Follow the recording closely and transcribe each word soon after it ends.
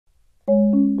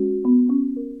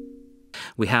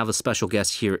We have a special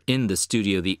guest here in the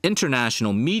studio, the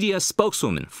international media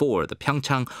spokeswoman for the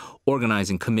PyeongChang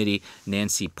Organizing Committee,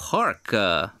 Nancy Park.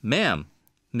 Ma'am,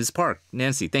 Ms. Park,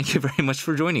 Nancy, thank you very much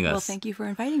for joining us. Well, thank you for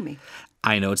inviting me.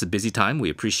 I know it's a busy time.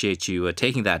 We appreciate you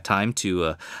taking that time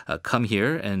to come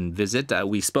here and visit.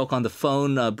 We spoke on the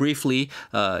phone briefly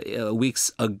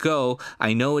weeks ago.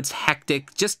 I know it's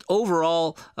hectic. Just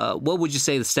overall, what would you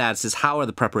say the status is? How are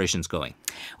the preparations going?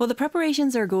 Well, the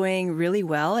preparations are going really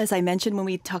well. As I mentioned when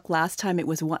we talked last time, it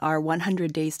was our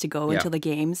 100 days to go until the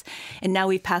Games. And now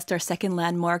we've passed our second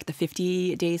landmark, the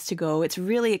 50 days to go. It's a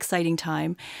really exciting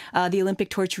time. The Olympic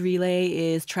torch relay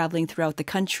is traveling throughout the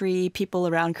country. People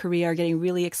around Korea are getting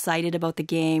really excited about the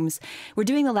Games. We're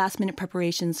doing the last minute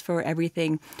preparations for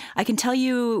everything. I can tell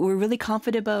you we're really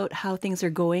confident about how things are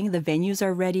going. The venues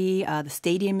are ready. The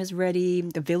stadium is ready.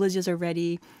 The villages are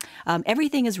ready.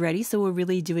 Everything is ready. So we're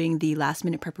really doing the last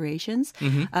minute preparations.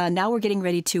 Now we're getting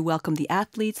ready to welcome the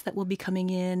athletes that will be coming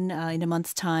in a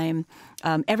month's time.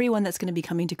 Everyone that's going to be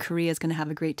coming to Korea is going to have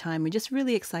a great time. We're just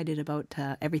really excited about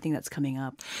everything that's coming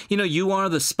up. You know, you are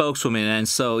the spokeswoman, and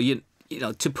so you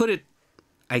know, to put it,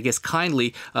 I guess,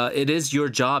 kindly, it is your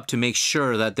job to make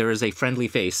sure that there is a friendly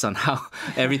face on how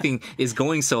everything is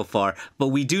going so far. But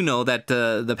we do know that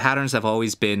the patterns have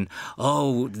always been,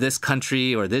 oh, this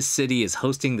country or this city is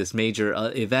hosting this major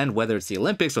event, whether it's the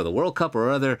Olympics or the World Cup or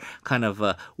other kind of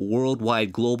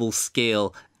worldwide global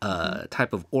scale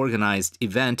type of organized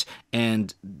event,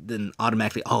 and then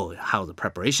automatically, oh, how are the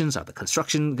preparations? Are the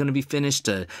construction going to be finished?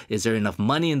 Is there enough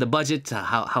money in the budget?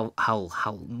 How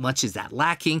much is that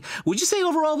lacking? Would you say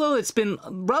overall, though, it's been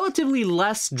relatively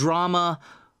less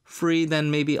drama-free than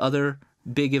maybe other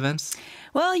big events?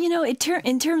 Well, you know,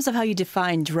 in terms of how you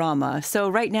define drama, so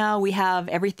right now we have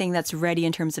everything that's ready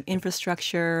in terms of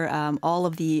infrastructure, all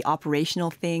of the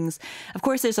operational things. Of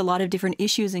course, there's a lot of different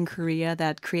issues in Korea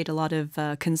that create a lot of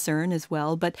concern as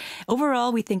well. But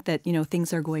overall, we think that, you know,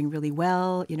 things are going really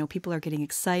well. You know, people are getting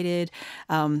excited.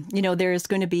 You know, there's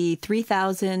going to be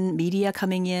 3,000 media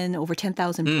coming in, over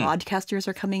 10,000 broadcasters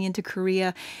are coming into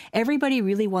Korea. Everybody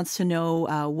really wants to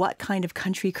know what kind of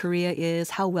country Korea is,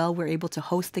 how well we're able to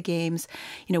host the Games,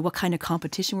 you know, what kind of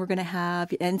competition we're going to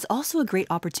have. And it's also a great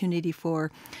opportunity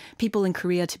for people in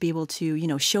Korea to be able to, you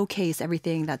know, showcase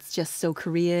everything that's just so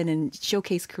Korean and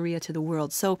showcase Korea to the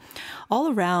world. So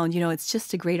all around, you know, it's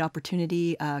just a great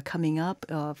opportunity coming up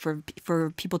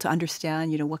for people to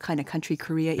understand, you know, what kind of country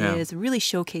Korea is, really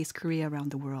showcase Korea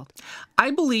around the world. I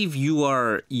believe you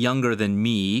are younger than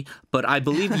me, but I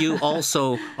believe you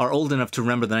also are old enough to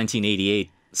remember the 1988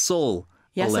 Seoul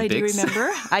Yes, Olympics. I do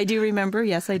remember. I do remember.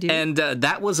 Yes, I do. And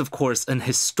that was, of course, an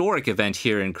historic event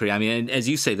here in Korea. I mean, as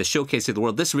you say, the showcase of the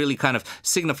world. This really kind of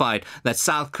signified that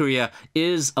South Korea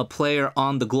is a player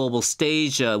on the global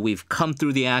stage. We've come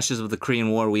through the ashes of the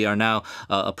Korean War. We are now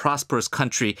a prosperous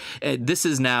country. This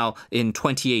is now, in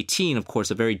 2018, of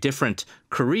course, a very different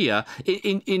Korea.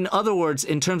 In other words,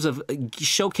 in terms of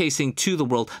showcasing to the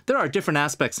world, there are different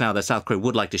aspects now that South Korea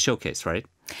would like to showcase, right?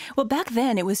 Well, back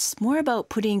then, it was more about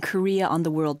putting Korea on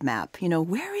the world map. You know,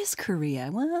 where is Korea?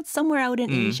 Well, it's somewhere out in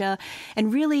Asia.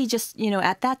 And really just, you know,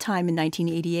 at that time in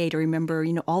 1988, I remember,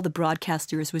 you know, all the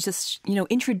broadcasters was just, you know,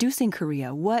 introducing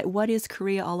Korea. What is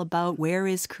Korea all about? Where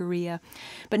is Korea?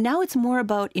 But now it's more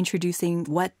about introducing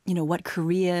what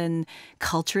Korean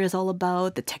culture is all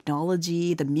about, the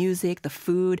technology, the music, the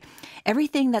food,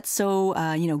 everything that's so,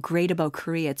 you know, great about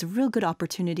Korea. It's a real good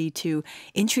opportunity to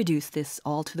introduce this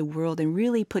all to the world and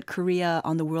really put Korea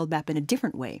on the world map in a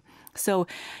different way. So,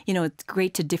 you know, it's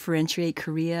great to differentiate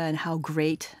Korea and how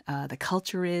great the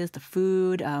culture is, the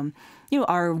food, you know,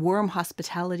 our warm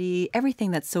hospitality, everything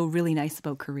that's so really nice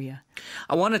about Korea.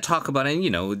 I want to talk about, and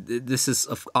you know, this is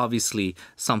obviously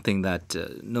something that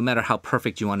no matter how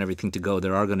perfect you want everything to go,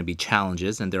 there are going to be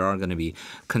challenges and there are going to be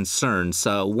concerns.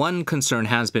 One concern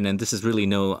has been, and this is really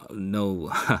no,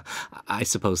 I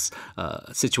suppose,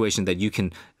 situation that you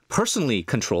can personally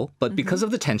control, but because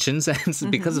of the tensions and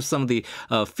because of some of the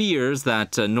fears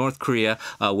that North Korea,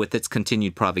 with its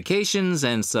continued provocations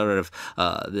and sort of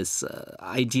this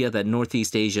idea that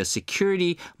Northeast Asia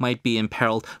security might be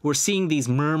imperiled, we're seeing these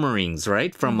murmurings,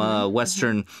 right, from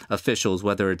Western officials,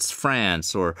 whether it's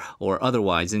France or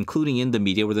otherwise, including in the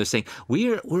media, where they're saying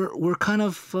we're kind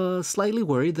of slightly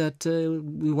worried that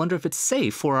we wonder if it's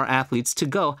safe for our athletes to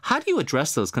go. How do you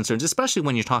address those concerns, especially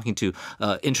when you're talking to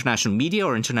international media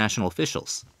or international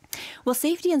officials? Well,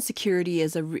 safety and security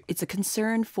it's a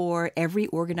concern for every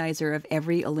organizer of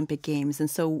every Olympic Games. And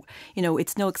so,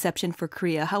 it's no exception for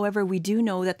Korea. However, we do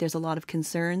know that there's a lot of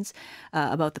concerns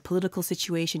about the political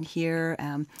situation here.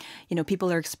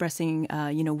 People are expressing,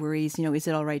 worries, is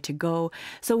it all right to go?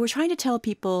 So we're trying to tell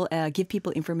people, give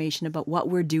people information about what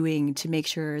we're doing to make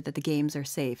sure that the games are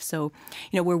safe. So,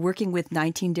 we're working with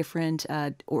 19 different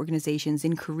organizations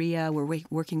in Korea. We're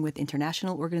working with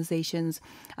international organizations,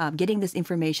 getting this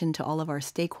information to all of our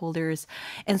stakeholders.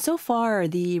 And so far,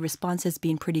 the response has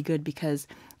been pretty good because,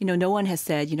 no one has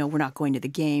said, we're not going to the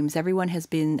games. Everyone has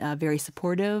been very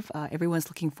supportive. Everyone's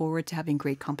looking forward to having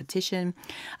great competition.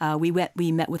 We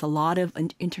met with a lot of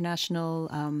international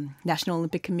National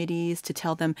Olympic committees to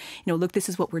tell them, look, this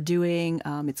is what we're doing.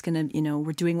 It's going to,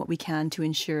 we're doing what we can to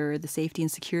ensure the safety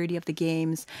and security of the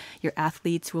games. Your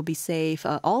athletes will be safe,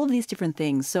 all of these different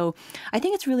things. So I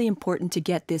think it's really important to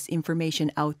get this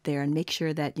information out there and make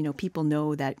sure that, people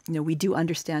know that, we do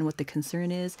understand what the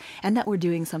concern is and that we're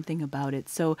doing something about it.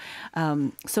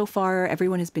 So far,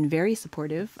 everyone has been very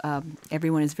supportive.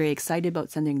 Everyone is very excited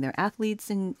about sending their athletes,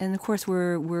 and of course,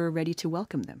 we're ready to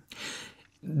welcome them.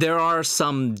 There are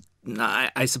some,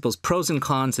 I suppose, pros and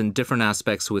cons and different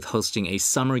aspects with hosting a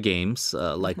summer games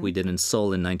like we did in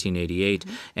Seoul in 1988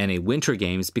 and a winter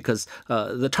games because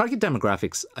the target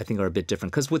demographics, I think, are a bit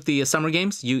different. Because with the summer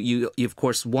games, you of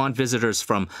course want visitors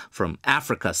from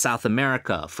Africa, South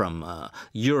America, from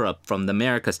Europe, from the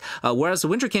Americas. Whereas the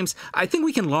winter games, I think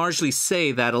we can largely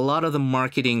say that a lot of the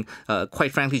marketing,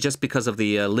 quite frankly, just because of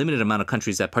the limited amount of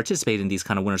countries that participate in these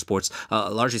kind of winter sports,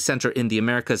 largely center in the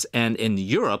Americas and in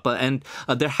Europe. And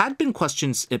there had been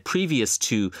questions previous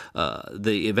to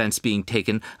the events being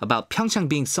taken about PyeongChang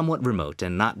being somewhat remote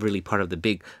and not really part of the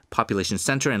big population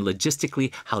center, and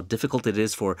logistically how difficult it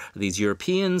is for these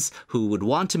Europeans who would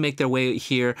want to make their way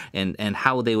here and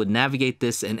how they would navigate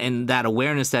this and that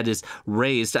awareness that is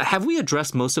raised. Have we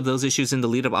addressed most of those issues in the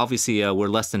lead up? Obviously, we're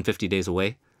less than 50 days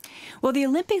away. Well, the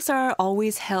Olympics are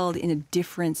always held in a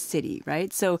different city,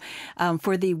 right? So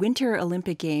for the Winter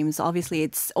Olympic Games, obviously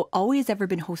it's always ever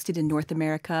been hosted in North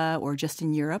America or just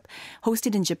in Europe,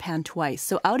 hosted in Japan twice.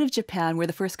 So out of Japan, we're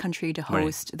the first country to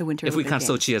host the Winter Olympic Games. If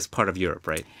we count Sochi as part of Europe,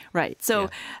 right? Right.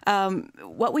 So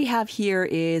what we have here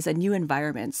is a new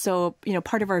environment. So,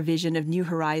 part of our vision of new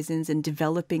horizons and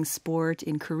developing sport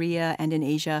in Korea and in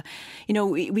Asia,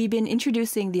 we've been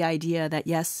introducing the idea that,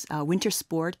 yes, winter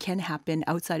sport can happen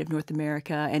outside of North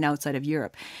America and outside of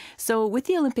Europe. So with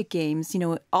the Olympic Games,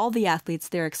 all the athletes,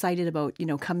 they're excited about,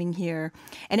 coming here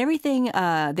and everything.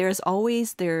 There's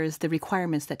the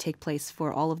requirements that take place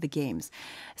for all of the games.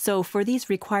 So for these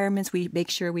requirements, we make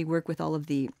sure we work with all of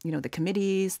the, the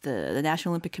committees, the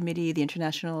National Olympic Committee, the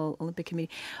International Olympic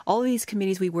Committee, all of these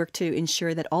committees, we work to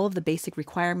ensure that all of the basic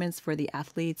requirements for the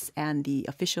athletes and the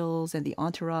officials and the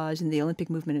entourage and the Olympic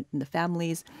movement and the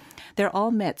families, they're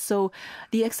all met. So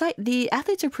the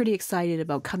athletes are pretty excited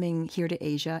about coming here to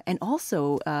Asia. And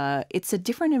also, it's a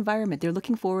different environment. They're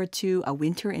looking forward to a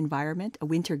winter environment, a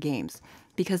winter games.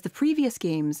 Because the previous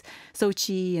games,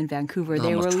 Sochi and Vancouver,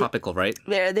 they were tropical, right?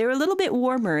 They were a little bit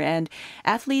warmer. And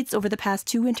athletes over the past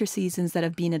 2 winter seasons that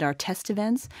have been at our test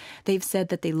events, they've said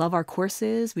that they love our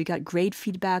courses. We got great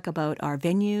feedback about our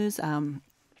venues.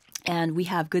 And we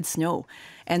have good snow.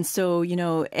 And so,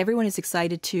 everyone is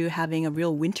excited to having a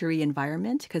real wintry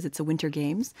environment because it's a winter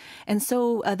games. And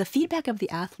so the feedback of the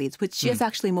athletes, which is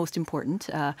actually most important,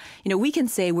 we can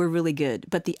say we're really good,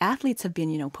 but the athletes have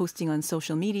been, posting on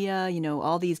social media,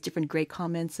 all these different great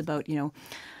comments about,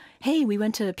 hey, we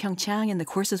went to PyeongChang and the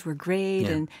courses were great.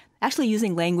 And actually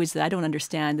using language that I don't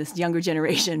understand, this younger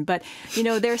generation. But,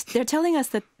 they're telling us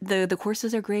that the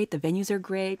courses are great, the venues are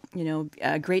great,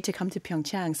 great to come to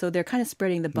PyeongChang. So they're kind of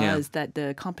spreading the buzz that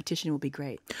the competition will be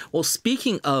great. Well,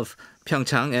 speaking of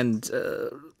PyeongChang, and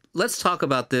let's talk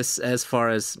about this as far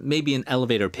as maybe an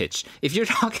elevator pitch. If you're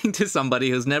talking to somebody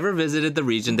who's never visited the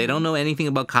region, they don't know anything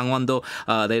about Gangwon-do,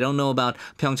 they don't know about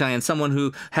PyeongChang, and someone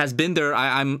who has been there,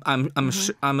 I'm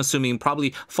assuming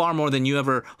probably far more than you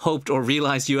ever hoped or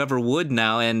realized you ever would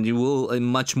now, and you will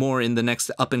much more in the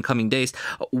next up and coming days.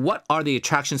 What are the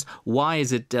attractions? Why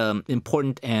is it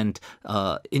important and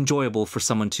enjoyable for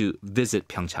someone to visit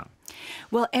PyeongChang?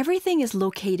 Well, everything is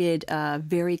located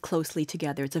very closely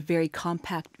together. It's a very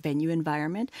compact venue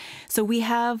environment. So we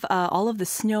have all of the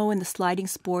snow and the sliding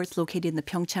sports located in the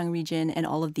PyeongChang region and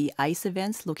all of the ice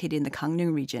events located in the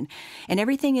Gangneung region. And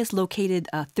everything is located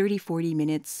 30-40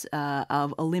 minutes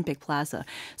of Olympic Plaza.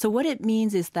 So what it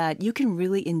means is that you can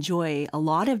really enjoy a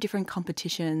lot of different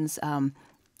competitions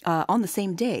on the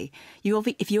same day.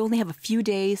 If you only have a few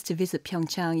days to visit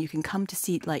PyeongChang, you can come to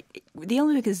see, like, the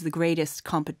Olympic is the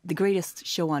greatest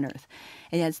show on earth.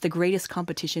 And it's the greatest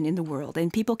competition in the world.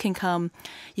 And people can come.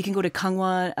 You can go to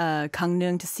Gangwon,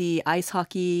 Gangneung to see ice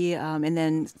hockey, and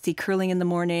then see curling in the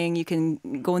morning. You can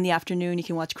go in the afternoon. You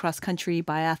can watch cross country,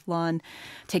 biathlon,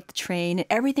 take the train.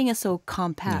 Everything is so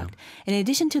compact. Yeah. And in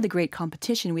addition to the great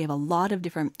competition, we have a lot of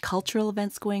different cultural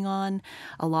events going on,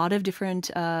 a lot of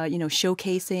different,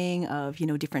 showcasing of,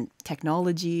 different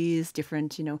technologies,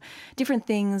 different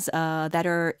things that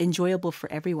are enjoyable for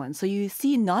everyone. So you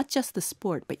see not just the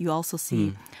sport, but you also see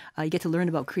you get to learn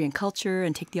about Korean culture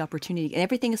and take the opportunity. And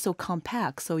everything is so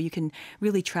compact, so you can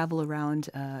really travel around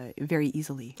very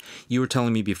easily. You were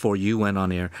telling me before you went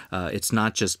on air, it's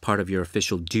not just part of your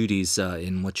official duties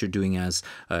in what you're doing as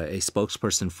a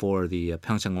spokesperson for the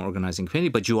PyeongChang Organizing Committee,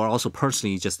 but you are also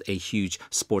personally just a huge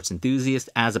sports enthusiast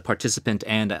as a participant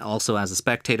and also as a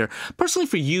spectator. Personally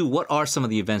for you, what are some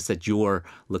of the events that you're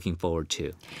looking forward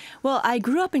to? Well, I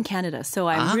grew up in Canada, so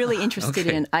I'm really interested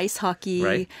in ice hockey.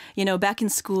 Right. Back in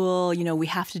school, we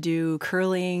have to do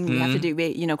curling, we have to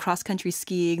do, cross-country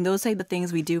skiing. Those are the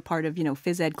things we do part of,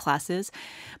 phys ed classes.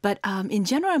 But in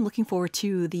general, I'm looking forward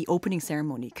to the opening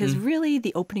ceremony because really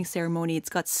the opening ceremony, it's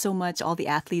got so much, all the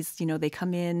athletes, they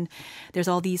come in. There's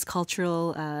all these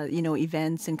cultural,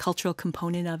 events and cultural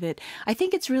component of it. I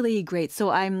think it's really great.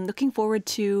 So I'm looking forward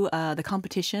to the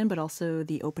competition, but also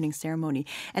the opening ceremony.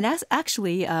 And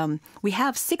we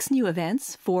have 6 new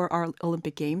events for our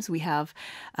Olympic Games. We have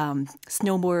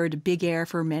snowboard, big air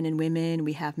for men and women.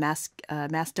 We have mass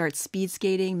start speed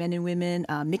skating, men and women,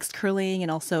 mixed curling,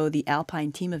 and also the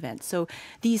alpine team event. So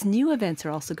these new events are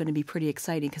also going to be pretty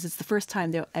exciting because it's the first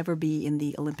time they'll ever be in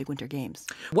the Olympic Winter Games.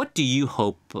 What do you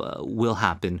hope will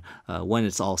happen when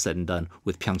it's all said and done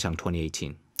with PyeongChang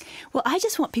 2018? Well, I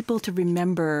just want people to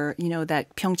remember,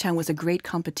 that PyeongChang was a great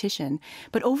competition.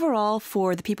 But overall,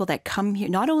 for the people that come here,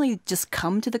 not only just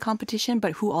come to the competition,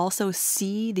 but who also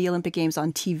see the Olympic Games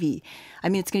on TV. I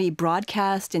mean, it's going to be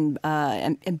broadcast and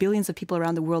billions of people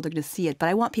around the world are going to see it. But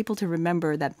I want people to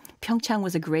remember that PyeongChang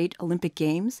was a great Olympic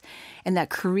Games and that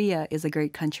Korea is a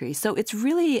great country. So it's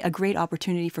really a great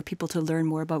opportunity for people to learn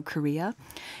more about Korea.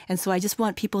 And so I just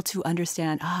want people to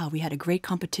understand, we had a great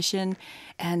competition.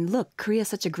 And look, Korea is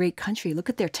such a great country. Look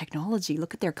at their technology.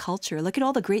 Look at their culture. Look at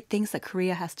all the great things that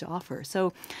Korea has to offer.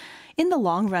 So in the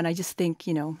long run, I just think,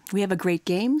 we have a great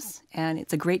games and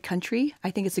it's a great country. I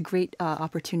think it's a great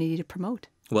opportunity to promote.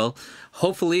 Well,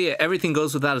 hopefully everything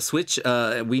goes without a switch.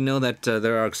 We know that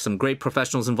there are some great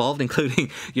professionals involved, including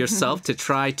yourself, to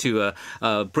try to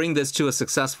bring this to a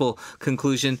successful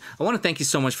conclusion. I want to thank you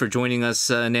so much for joining us,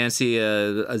 Nancy.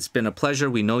 It's been a pleasure.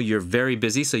 We know you're very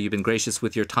busy, so you've been gracious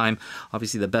with your time.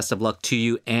 Obviously, the best of luck to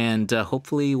you, and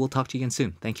hopefully we'll talk to you again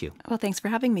soon. Thank you. Well, thanks for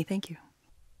having me. Thank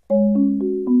you.